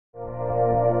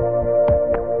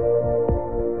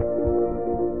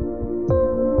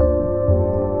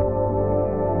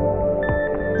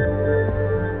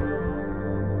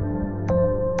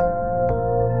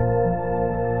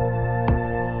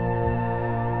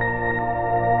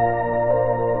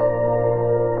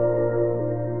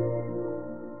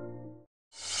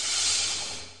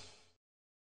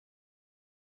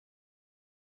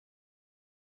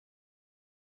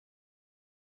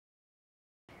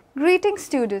Greetings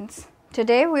students.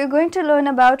 Today we are going to learn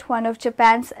about one of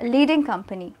Japan's leading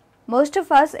company. Most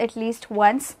of us at least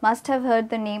once must have heard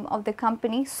the name of the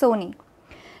company Sony.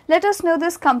 Let us know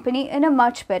this company in a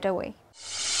much better way.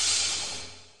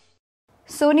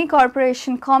 Sony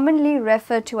Corporation, commonly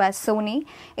referred to as Sony,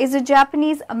 is a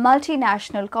Japanese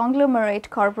multinational conglomerate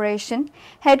corporation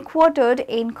headquartered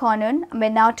in Konan,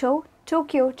 Minato,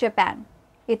 Tokyo, Japan.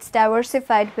 Its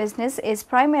diversified business is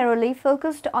primarily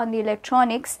focused on the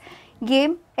electronics,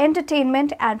 game,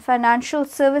 entertainment and financial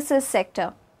services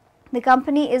sector. The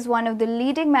company is one of the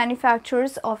leading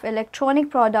manufacturers of electronic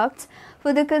products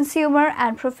for the consumer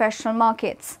and professional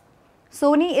markets.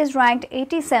 Sony is ranked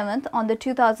 87th on the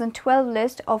 2012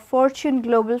 list of Fortune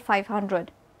Global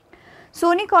 500.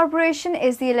 Sony Corporation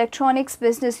is the electronics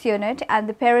business unit and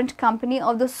the parent company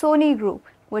of the Sony Group,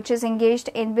 which is engaged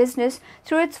in business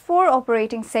through its four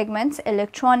operating segments: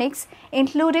 electronics,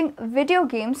 including video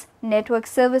games, network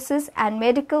services and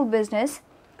medical business,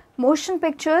 motion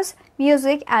pictures,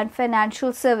 music and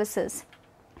financial services.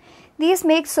 These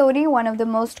make Sony one of the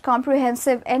most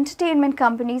comprehensive entertainment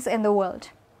companies in the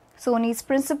world. Sony's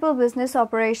principal business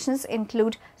operations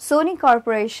include Sony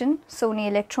Corporation, Sony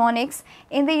Electronics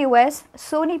in the US,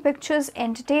 Sony Pictures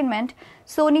Entertainment,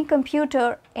 Sony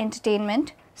Computer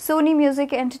Entertainment, Sony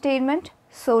Music Entertainment,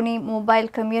 Sony Mobile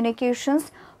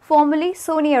Communications, formerly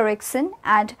Sony Ericsson,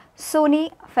 and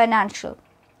Sony Financial.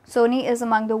 Sony is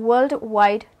among the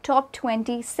worldwide top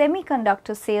 20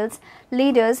 semiconductor sales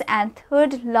leaders and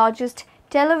third largest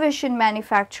television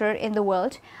manufacturer in the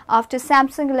world after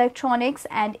Samsung Electronics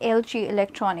and LG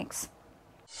Electronics.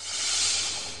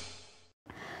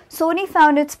 Sony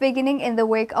found its beginning in the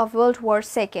wake of World War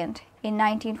II. In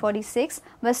 1946,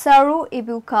 Masaru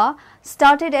Ibuka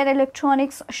started an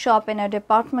electronics shop in a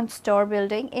department store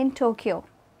building in Tokyo.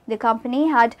 The company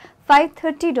had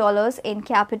 $530 in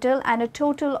capital and a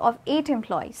total of 8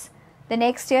 employees. The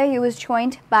next year, he was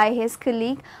joined by his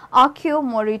colleague Akio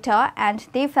Morita, and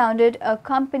they founded a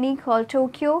company called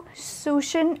Tokyo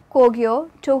Tsushin Kogyo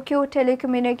Tokyo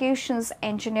Telecommunications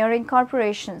Engineering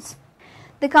Corporations.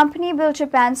 The company built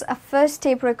Japan's first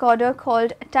tape recorder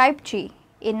called Type G.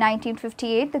 In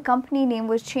 1958, the company name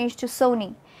was changed to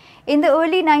Sony. In the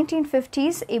early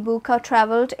 1950s, Ibuka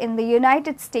traveled in the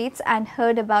United States and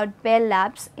heard about Bell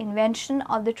Labs' invention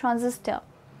of the transistor.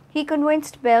 He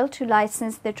convinced Bell to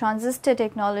license the transistor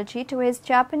technology to his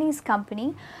Japanese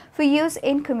company for use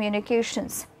in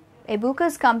communications.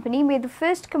 Ibuka's company made the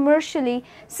first commercially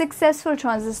successful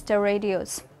transistor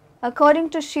radios. According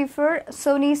to Schiffer,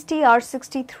 Sony's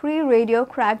TR-63 radio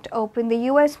cracked open the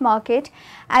US market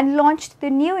and launched the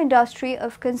new industry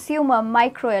of consumer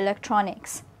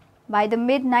microelectronics. By the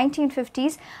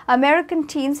mid-1950s, American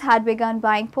teens had begun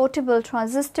buying portable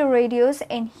transistor radios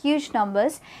in huge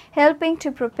numbers, helping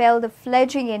to propel the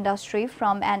fledgling industry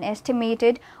from an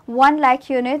estimated 1 lakh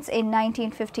units in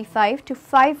 1955 to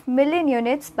 5 million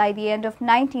units by the end of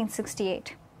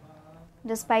 1968.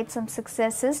 Despite some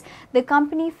successes, the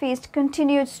company faced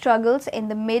continued struggles in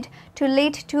the mid to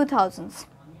late 2000s.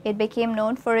 It became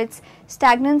known for its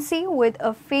stagnancy with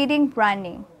a fading brand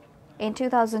name. In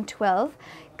 2012,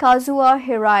 Kazuo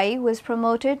Hirai was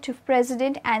promoted to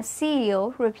president and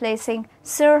CEO, replacing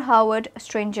Sir Howard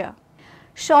Stringer.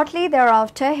 Shortly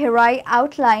thereafter, Hirai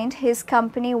outlined his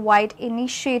company-wide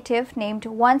initiative named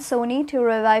One Sony to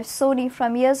revive Sony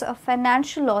from years of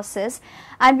financial losses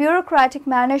and bureaucratic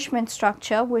management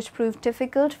structure, which proved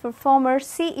difficult for former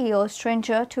CEO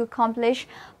Stringer to accomplish,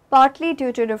 partly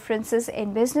due to differences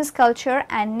in business culture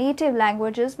and native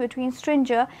languages between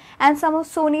Stringer and some of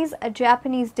Sony's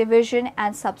Japanese division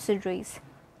and subsidiaries.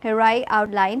 Hirai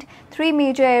outlined 3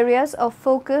 major areas of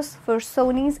focus for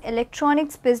Sony's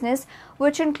electronics business,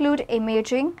 which include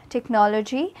imaging,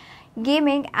 technology,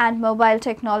 gaming and mobile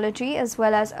technology, as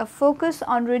well as a focus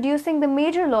on reducing the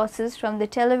major losses from the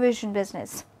television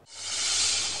business.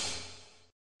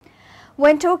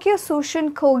 When Tokyo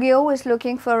Tsushin Kogyo was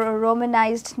looking for a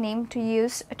Romanized name to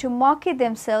use to market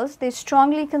themselves, they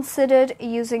strongly considered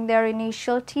using their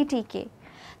initial TTK.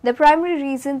 The primary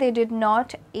reason they did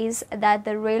not is that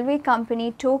the railway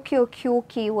company Tokyo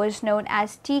Kyoki was known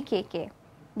as TKK.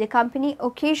 The company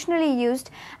occasionally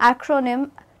used acronym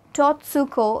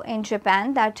Totsuko in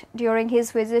Japan. That during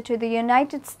his visit to the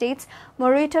United States,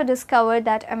 Morita discovered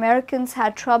that Americans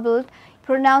had trouble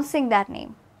pronouncing that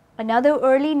name. Another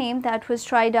early name that was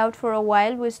tried out for a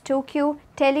while was Tokyo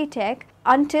Teletech,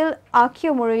 until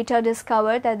Akio Morita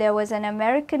discovered that there was an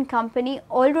American company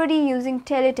already using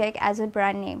Teletech as a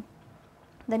brand name.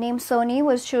 The name Sony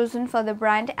was chosen for the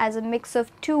brand as a mix of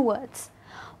 2 words.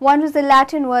 One was the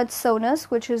Latin word sonus,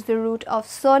 which is the root of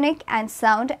sonic and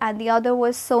sound, and the other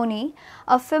was Sony,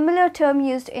 a familiar term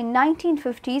used in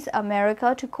 1950s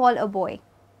America to call a boy.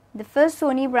 The first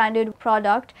Sony branded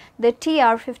product, the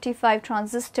TR-55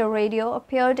 transistor radio,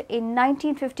 appeared in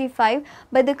 1955,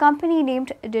 but the company name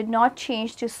did not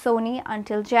change to Sony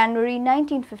until January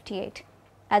 1958.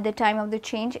 At the time of the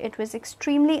change, it was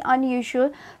extremely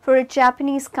unusual for a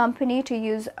Japanese company to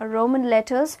use Roman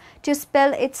letters to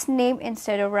spell its name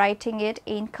instead of writing it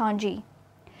in kanji.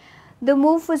 The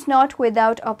move was not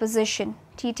without opposition.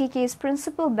 TTK's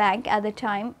principal bank at the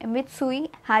time, Mitsui,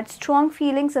 had strong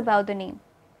feelings about the name.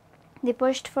 They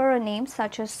pushed for a name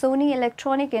such as Sony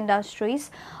Electronic Industries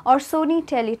or Sony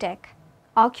Teletech.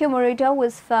 Akio Morita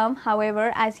was firm,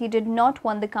 however, as he did not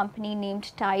want the company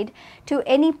named tied to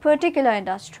any particular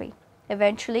industry.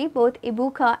 Eventually, both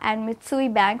Ibuka and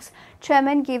Mitsui Bank's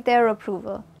chairman gave their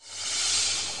approval.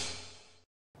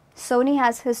 Sony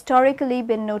has historically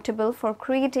been notable for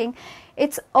creating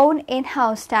its own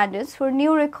in-house standards for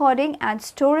new recording and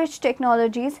storage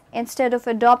technologies instead of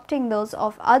adopting those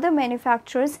of other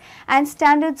manufacturers and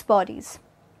standards bodies.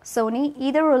 Sony,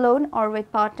 either alone or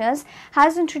with partners,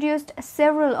 has introduced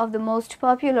several of the most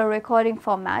popular recording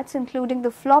formats, including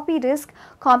the floppy disk,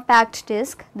 compact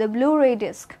disc, the Blu-ray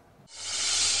disc.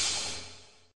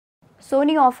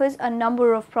 Sony offers a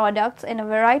number of products in a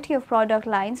variety of product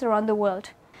lines around the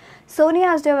world. Sony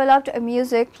has developed a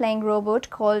music playing robot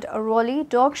called a Rolly,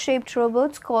 dog-shaped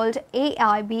robots called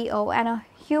AIBO, and a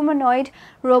humanoid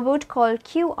robot called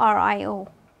QRIO.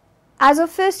 As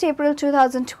of 1st April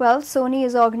 2012, Sony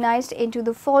is organized into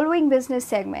the following business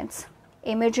segments: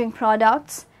 imaging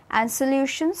products and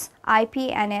solutions,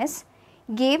 IP&S,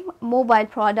 game, mobile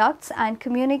products and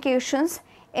communications,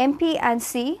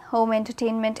 MP&C, home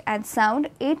entertainment and sound,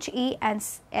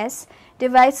 HE&S,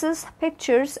 devices,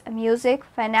 pictures, music,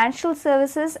 financial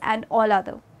services and all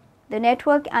other. The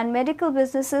network and medical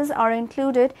businesses are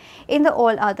included in the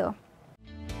all other.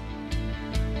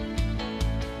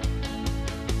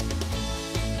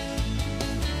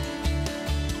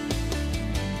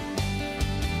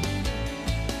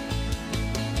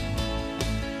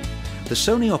 The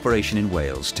Sony operation in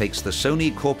Wales takes the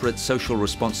Sony Corporate Social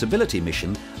Responsibility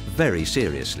mission very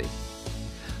seriously.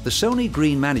 The Sony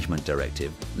Green Management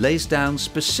Directive lays down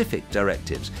specific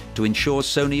directives to ensure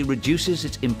Sony reduces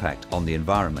its impact on the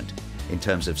environment in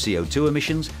terms of CO2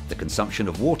 emissions, the consumption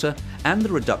of water and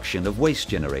the reduction of waste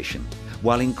generation,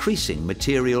 while increasing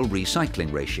material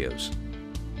recycling ratios.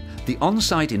 The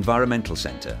on-site environmental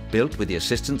centre, built with the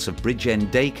assistance of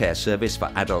Bridgend Daycare Service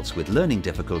for adults with learning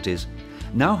difficulties,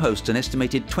 now hosts an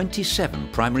estimated 27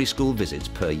 primary school visits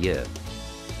per year.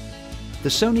 The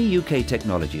Sony UK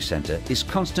Technology Centre is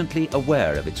constantly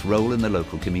aware of its role in the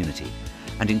local community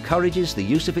and encourages the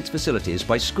use of its facilities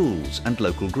by schools and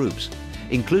local groups,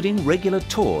 including regular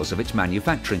tours of its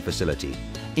manufacturing facility,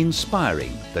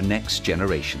 inspiring the next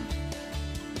generation.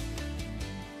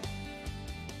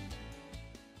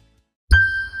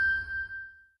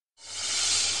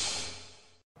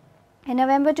 In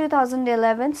November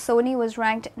 2011, Sony was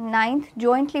ranked 9th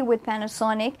jointly with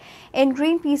Panasonic in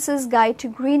Greenpeace's Guide to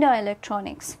Greener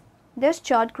Electronics. This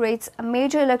chart grades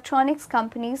major electronics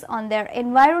companies on their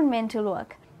environmental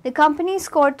work. The company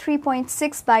scored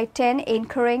 3.6 by 10,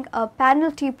 incurring a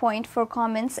penalty point for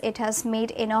comments it has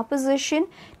made in opposition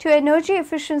to energy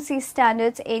efficiency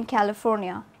standards in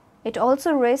California. It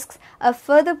also risks a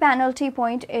further penalty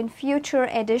point in future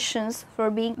editions for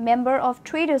being member of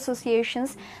trade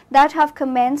associations that have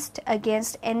commenced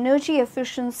against energy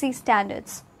efficiency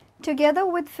standards. Together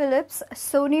with Philips,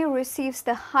 Sony receives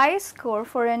the highest score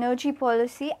for energy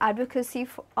policy advocacy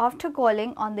after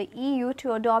calling on the EU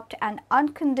to adopt an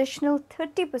unconditional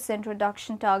 30%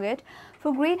 reduction target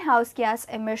for greenhouse gas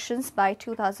emissions by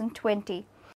 2020.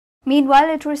 Meanwhile,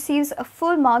 it receives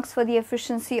full marks for the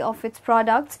efficiency of its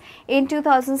products. In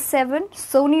 2007,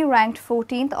 Sony ranked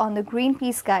 14th on the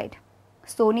Greenpeace Guide.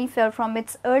 Sony fell from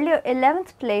its earlier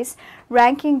 11th place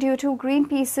ranking due to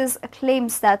Greenpeace's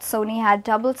claims that Sony had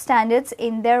double standards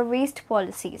in their waste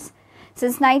policies.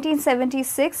 Since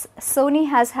 1976, Sony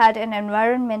has had an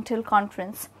environmental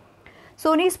conference.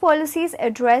 Sony's policies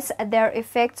address their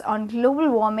effects on global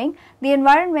warming, the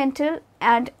environmental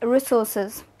and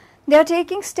resources. They are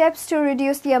taking steps to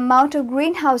reduce the amount of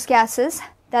greenhouse gases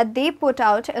that they put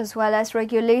out, as well as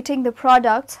regulating the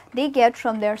products they get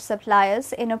from their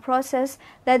suppliers in a process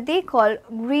that they call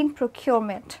green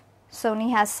procurement.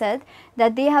 Sony has said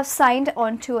that they have signed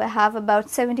on to have about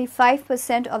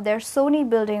 75% of their Sony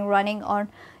building running on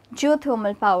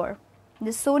geothermal power. The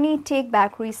Sony Take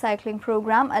Back recycling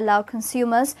program allowed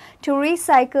consumers to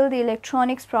recycle the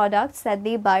electronics products that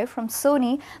they buy from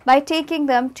Sony by taking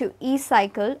them to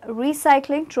e-cycle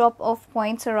recycling drop-off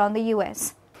points around the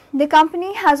US. The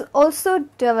company has also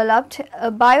developed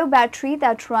a bio battery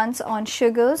that runs on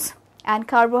sugars and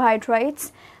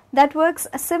carbohydrates that works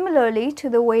similarly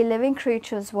to the way living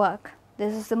creatures work.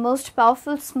 This is the most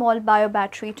powerful small bio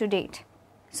battery to date.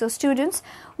 So students,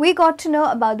 we got to know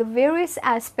about the various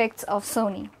aspects of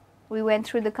Sony. We went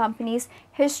through the company's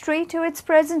history to its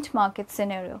present market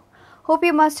scenario. Hope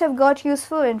you must have got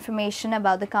useful information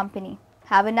about the company.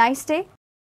 Have a nice day.